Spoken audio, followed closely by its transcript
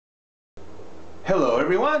Hello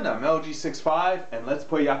everyone, I'm LG65 and Let's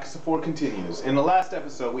Play Yakuza 4 continues. In the last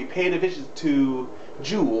episode we paid a visit to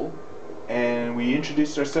Jewel and we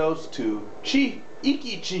introduced ourselves to Iki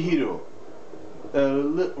Chihiro.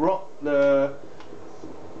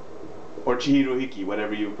 Or Chihiro Iki,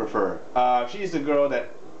 whatever you prefer. She's the girl that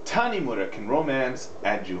Tanimura can romance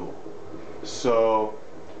at Jewel. So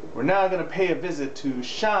we're now going to pay a visit to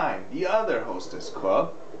Shine, the other hostess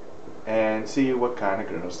club, and see what kind of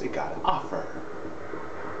girls they got to offer.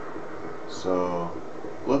 So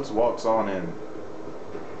let's waltz on in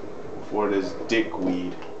before this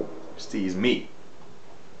dickweed sees me.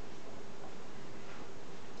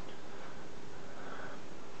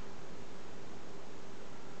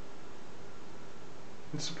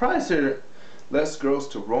 I'm surprised there are less girls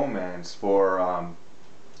to romance for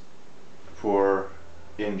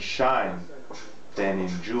in Shine than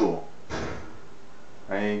in Jewel.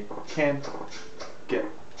 I can't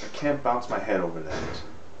bounce my head over that.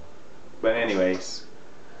 But anyways,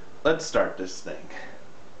 let's start this thing.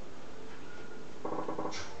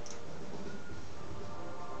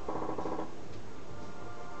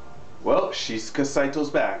 Well, Shizuka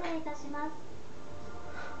Saito's back.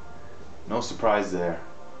 No surprise there.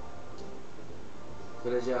 そ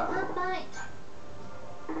れじゃあ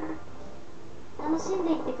楽しん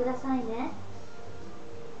でいってくださいね。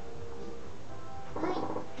はい、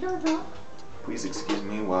どうぞ。 Please excuse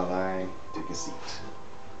me while I take a seat.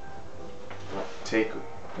 Take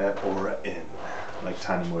that aura in, like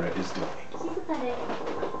Tanimura is doing. 静かで。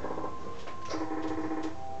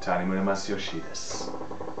 Tanimura Masayoshi desu.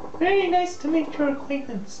 Very nice to make your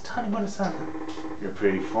acquaintance, Tanimura-san. You're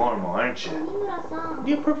pretty formal, aren't you? 谷村さん。 Do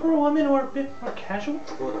you prefer women who are a bit more casual?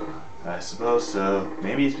 そうだな。 I suppose so.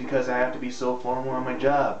 Maybe it's because I have to be so formal on my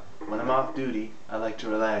job. When I'm off duty, I like to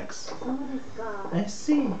relax. そうですか。 I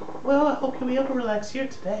see. Well, I hope you'll be able to relax here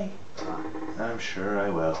today. I'm sure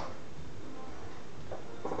I will.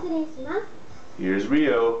 失礼します。 Here's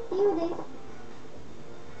Rio. リオです。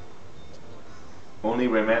 Only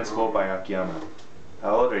romanceable by Akiyama.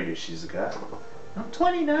 How old are you, Shizuka? I'm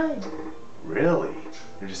 29. Really?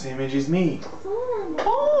 You're the same age as me. そうなんです。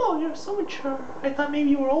 Oh, you're so mature. I thought maybe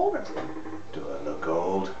you were older. Do I look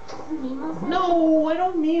old? すみません。 No, I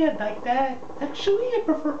don't mean it like that. Actually, I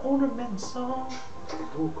prefer older men, so...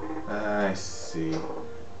 I see.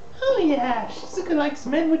 Oh yeah, Shizuka likes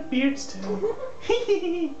men with beards too.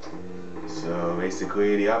 So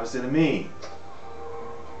basically the opposite of me.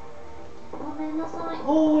 ごめんなさい。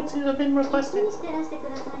 Oh, it's been ゆっく requested. りしてらしてく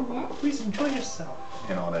ださいね。 Please enjoy yourself.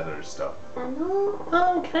 And all that other stuff. Can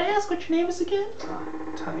I ask what your name is again?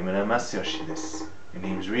 Tanimura Masayoshi desu. Your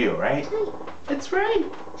name's Rio, right? はい。 That's right.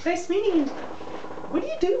 Nice meeting you. What do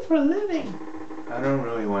you do for a living? I don't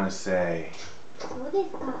really want to say. そうで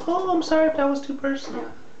すか。 Oh, I'm sorry if that was too personal.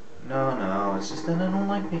 No, it's just that I don't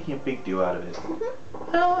like making a big deal out of it.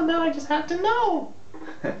 Well, now I just have to know.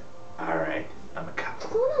 Alright, I'm a cop. そ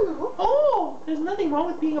うなの？ Oh, there's nothing wrong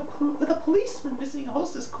with being with a policeman visiting a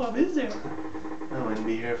hostess club, is there? I wouldn't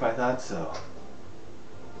be here if I thought so.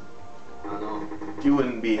 あの。 You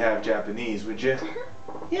wouldn't be half Japanese, would you?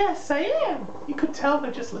 Yes, I am. You could tell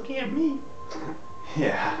by just looking at me.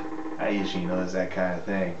 Yeah, I usually notice that kind of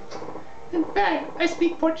thing. In fact, I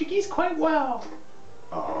speak Portuguese quite well.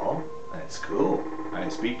 Oh, that's cool. I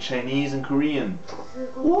speak Chinese and Korean.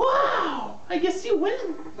 すごい。 Wow! I guess you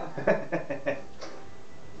win.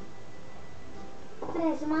 失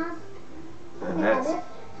礼します。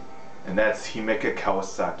 and that's Himeka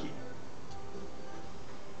Kawasaki.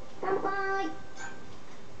 乾杯。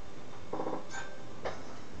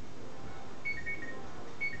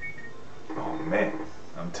 Oh man,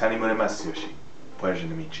 I'm Tanimura Masayoshi. Pleasure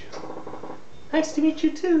to meet you. Nice to meet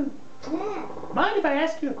you too. ねえ。 Mind if I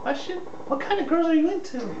ask you a question? What kind of girls are you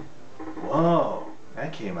into? Whoa,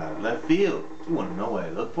 that came out of left field. You want to know what I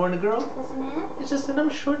look for in a girl? 私ね。 It's just that I'm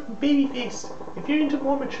short and baby-faced. If you're into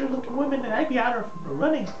more mature-looking women, then I'd be out of the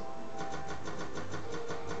running.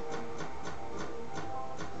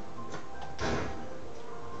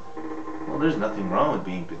 Well, there's nothing wrong with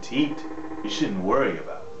being petite. You shouldn't worry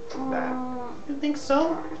about that. You think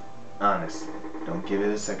so? Honestly, don't give it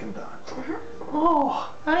a second thought.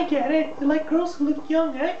 Oh, I get it. You like girls who look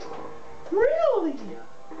young, eh? Really?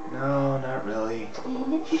 No, not really.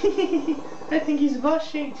 え I think he's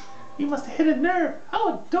blushing. He must have hit a nerve.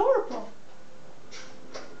 How adorable.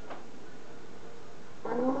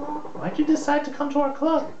 ー、 Why'd you decide to come to our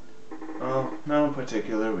club? Oh, no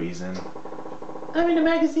particular reason. I'm in a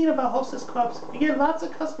magazine about hostess clubs. We get lots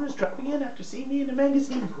of customers dropping in after seeing me in the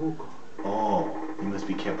magazine. Oh, you must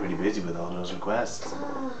be kept pretty busy with all those requests.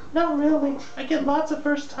 Not really. I get lots of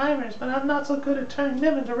first-timers, but I'm not so good at turning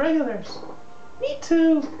them into regulars. Me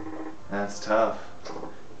too. That's tough.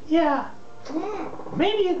 Yeah. ね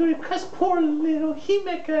Maybe you could request poor little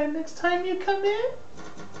Himeka next time you come in?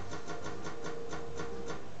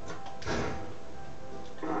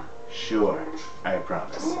 Sure, I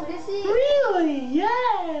promise. え、嬉しい。 Really?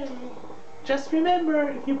 Yay! Just remember,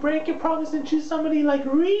 if you break your promise and choose somebody like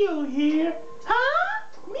Rio here, huh?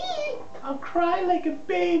 Me? I'll cry like a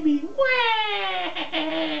baby.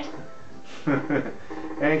 Wah!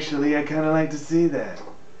 Actually, I kind of like to see that.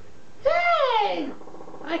 Hey!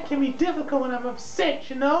 I can be difficult when I'm upset,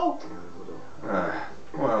 you know?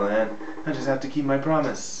 Well then, I just have to keep my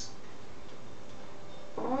promise.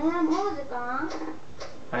 もう時間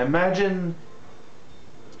I imagine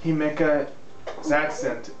Himeka's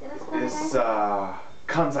accent is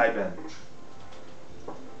Kansai Ben.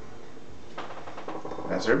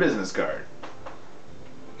 That's her business card.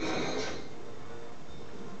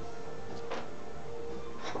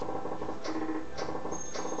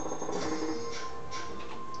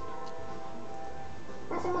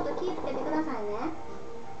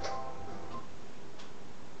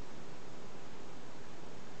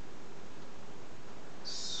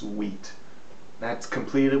 Sweet. That's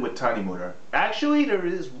completed with Tanimura. Actually, there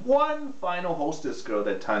is one final hostess girl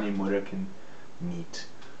that Tanimura can meet.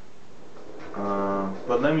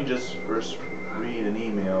 But let me just first read an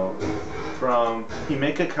email from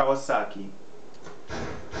Himeka Kawasaki.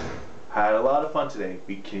 Had a lot of fun today.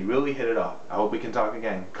 We can really hit it off. I hope we can talk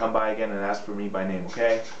again. Come by again and ask for me by name,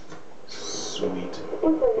 okay? Sweet.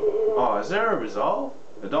 Oh, is there a resolve?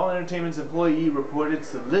 Adult Entertainment's employee reported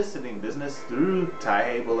soliciting business through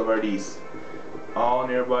Taihei Boulevard East. All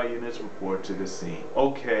nearby units report to the scene.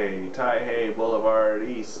 Okay, Taihei Boulevard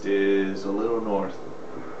East is a little north.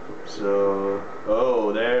 So,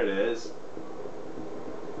 oh, there it is.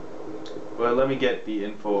 Well, let me get the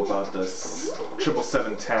info about this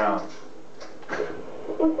 777 town.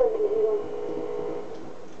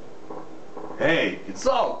 Hey, it's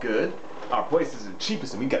all good. Our prices are the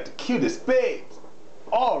cheapest and we got the cutest babes.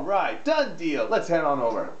 Alright, done deal. Let's head on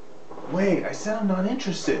over. Wait, I said I'm not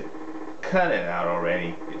interested. Cut it out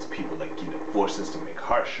already. It's people like you that force us to make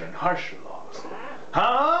harsher and harsher laws.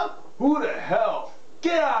 Huh? Who the hell?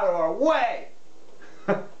 Get out of our way!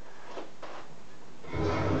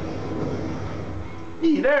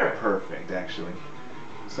 Yeah, they're perfect, actually.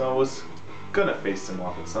 So I was gonna face them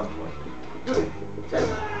off at some point.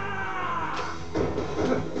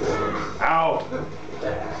 Ow!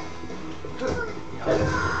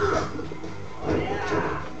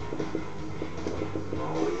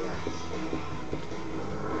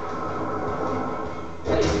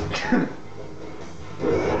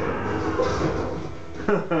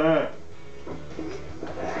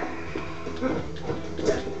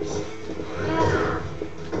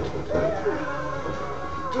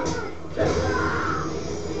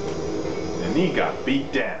 And he got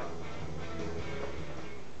beat down.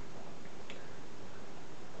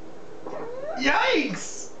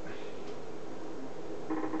 Yikes!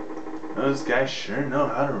 Those guys sure know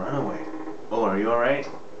how to run away. Oh, are you alright?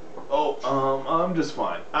 Oh, I'm just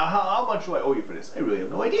fine. How much do I owe you for this? I really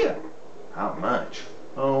have no idea. How much?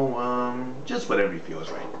 Oh, just whatever you feel is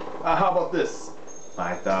right. How about this?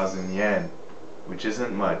 5,000 yen, which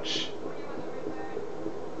isn't much.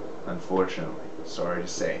 Unfortunately, sorry to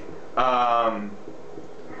say.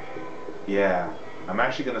 Yeah, I'm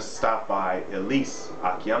actually gonna stop by Elise,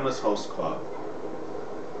 Akiyama's host club.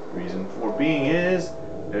 Reason for being is,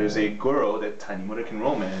 there's a girl that Tanimura can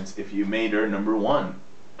romance if you made her number 1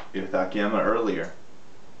 with Akiyama earlier.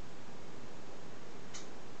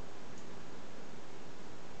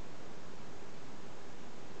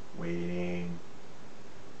 Waiting.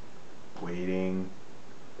 Waiting.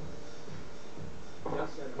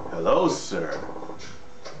 Hello, sir.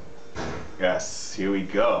 Yes, here we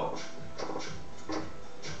go.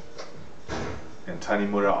 And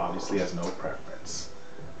Tanimura obviously has no preference.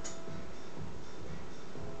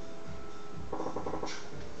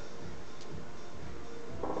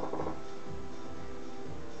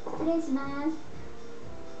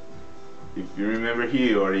 If you remember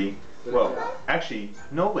Hiyori, well, actually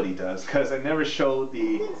nobody does, because I never showed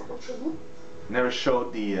the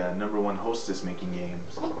number 1 hostess making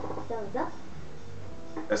games.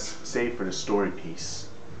 That's saved for the story piece.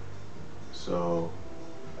 So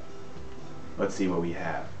let's see what we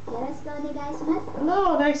have.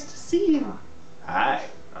 Hello, nice to see you. Hi,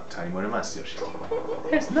 I'm Tanimura Masayoshi.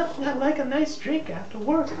 There's nothing like a nice drink after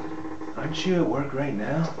work. Aren't you at work right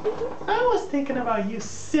now? I was thinking about you,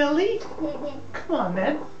 silly. Come on,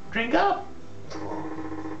 then. Drink up.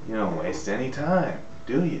 You don't waste any time,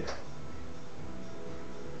 do you?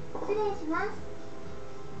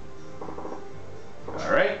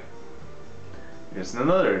 there's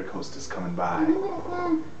another hostess coming by. 谷村さ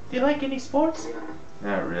ん。 Do you like any sports?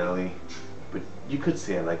 Not really, but you could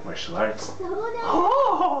say I like martial arts. そうだ。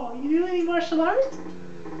 Oh, you do any martial arts?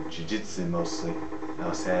 Jiu-jitsu mostly. I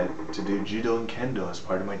also had to do judo and kendo as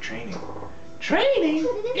part of my training. Training?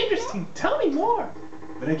 Interesting. Tell me more.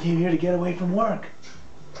 But I came here to get away from work.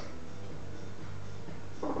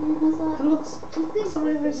 ごめんなさ It い。 looks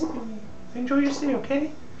somebody nice to me. Enjoy your stay,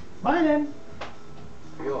 okay? Bye then.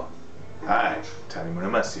 Hi, Tanimura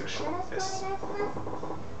よろしくお願いし Masayoshi ます。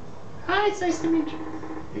 Hi, it's nice to meet you.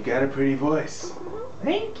 You got a pretty voice.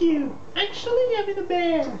 Thank you. Actually, I'm in a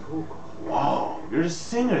band. Wow, you're a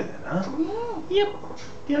singer then, huh? ね Yep.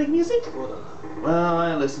 Do you like music? Well,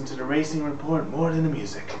 I listen to the racing report more than the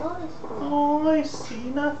music. え、そうですか。 Oh, I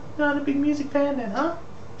see. Not a big music fan then, huh?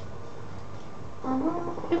 You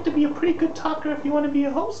have to be a pretty good talker if you want to be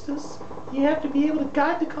a hostess. You have to be able to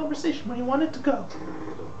guide the conversation where you want it to go.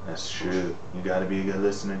 That's true. You gotta be a good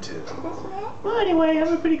listener too. 私ね。 Well, anyway,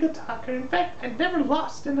 I'm a pretty good talker. In fact, I've never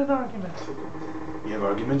lost in an argument. You have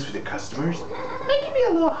arguments with your customers? I can be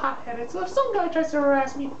a little hot-headed, so if some guy tries to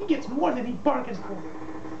harass me, he gets more than he bargained for.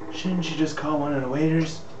 Shouldn't you just call one of the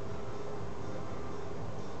waiters?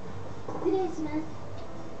 失礼します。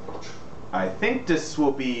 I think this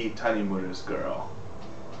will be Tanimura's girl.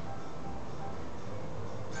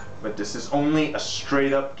 But this is only a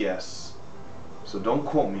straight up guess. So don't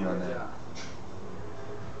quote me on that.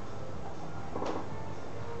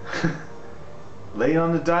 Late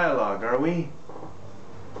on the dialogue, are we?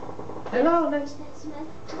 Hello, nice. お願いします。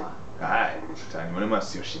 Hi, Tanimura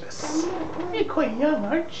Masayoshi 谷 desu. 村さん。 You're quite young,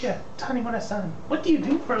 aren't you, Tanimura-san? What do you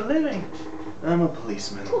do for a living? I'm a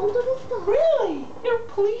policeman. 本当ですか。 Really? You're a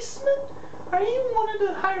policeman? Are you one of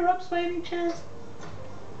the higher-ups by any chance?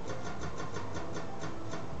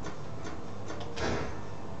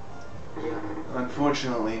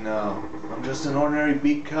 Unfortunately, no. I'm just an ordinary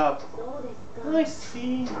beat cop. そうですか。 I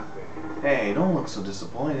see. Hey, don't look so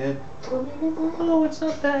disappointed. ごめんなさい。 Oh, it's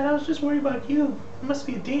not that. I was just worried about you. It must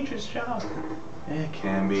be a dangerous job. It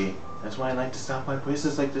can be. That's why I like to stop by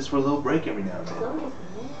places like this for a little break every now and そ then. う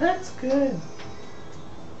ですね。 That's good.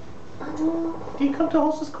 ど Do you come to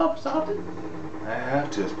Hostess Clubs often? I have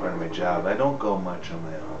to as part of my job. I don't go much on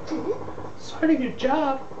my own. It's part of your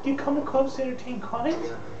job. Do you come to clubs to entertain clients?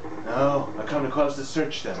 No, I come to clubs to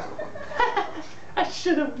search them. I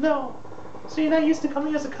should have known. So you're not used to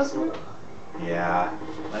coming as a customer? Yeah,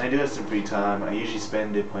 when I do have some free time, I usually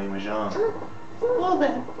spend it playing mahjong. Well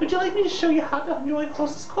then, would you like me to show you how to enjoy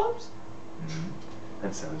Hostess Clubs?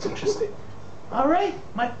 That sounds interesting. Alright,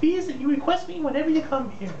 my fee is that you request me whenever you come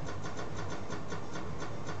here.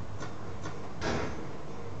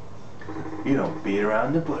 You don't beat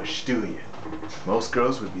around the bush, do you? Most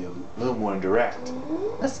girls would be a little more direct.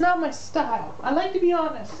 That's not my style. I like to be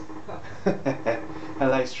honest. I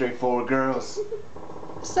like straightforward girls.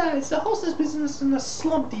 Besides, the hostess business is in a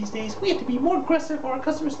slump these days. We have to be more aggressive or our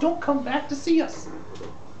customers don't come back to see us.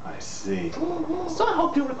 I see. So I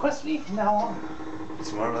hope you'll request me from now on.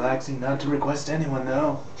 It's more relaxing not to request anyone,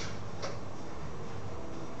 though.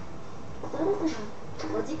 そろそ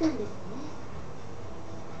ろお時間です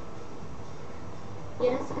ね。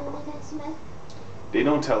よろしくお願いします。 They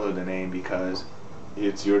don't tell her the name because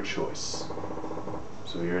it's your choice.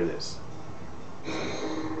 So here it is.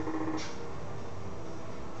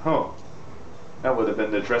 Oh, that would have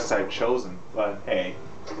been the dress I'd chosen, but hey.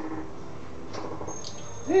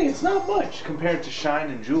 Hey, it's not much compared to Shine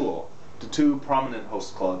and Jewel, the two prominent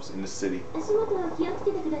host clubs in the city. 足元は気をつ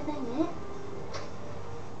けてくださいね。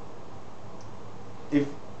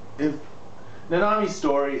 If Nanami's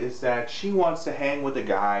story is that she wants to hang with a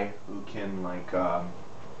guy who can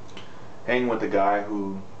hang with a guy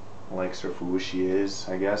who likes her for who she is,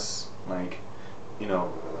 I guess, like, you know,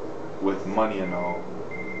 with money and all,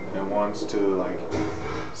 and wants to like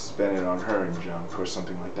spend it on her and junk or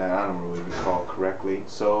something like that. I don't really recall correctly.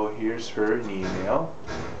 So here's her email.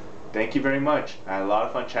 Thank you very much. I had a lot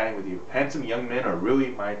of fun chatting with you. Handsome young men are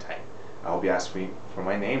really my type. I'll be asking for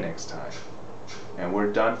my name next time. And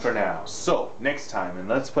we're done for now. So, next time in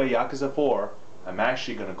Let's Play Yakuza 4, I'm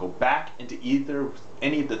actually going to go back into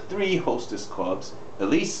any of the three hostess clubs,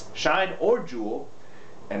 Elise, Shine, or Jewel,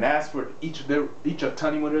 and ask for each of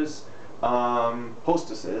Tanimura's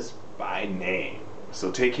hostesses by name.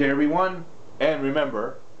 So take care, everyone, and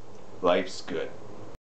remember, life's good.